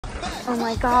Oh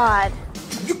my God.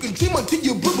 You can dream until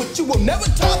you blue, but you will never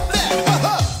top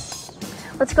that.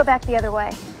 Let's go back the other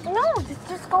way. No,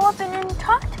 just go up and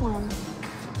talk to him.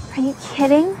 Are you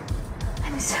kidding?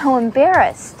 I'm so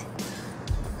embarrassed.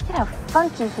 Look at how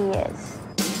funky he is.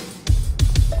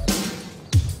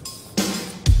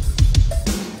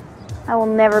 I will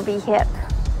never be hip.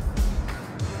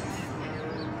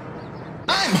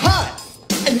 I'm hot,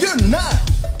 and you're not.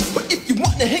 But if you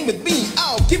want to hang with me,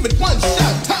 I'll give it one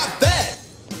shot. Top that.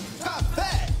 Top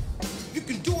that. You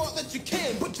can do all that you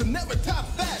can, but you'll never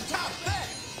top that. Top that.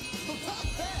 So top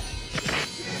that.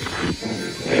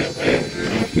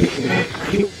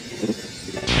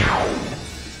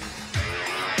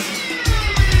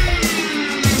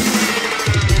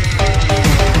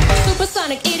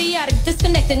 Supersonic, idiotic,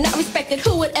 disconnected, not respected.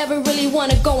 Who would ever really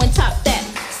want to go and top that?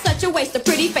 Such a waste, a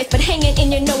pretty face, but hanging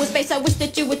in your nose space. I wish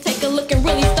that you would take a look and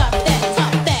really stop that.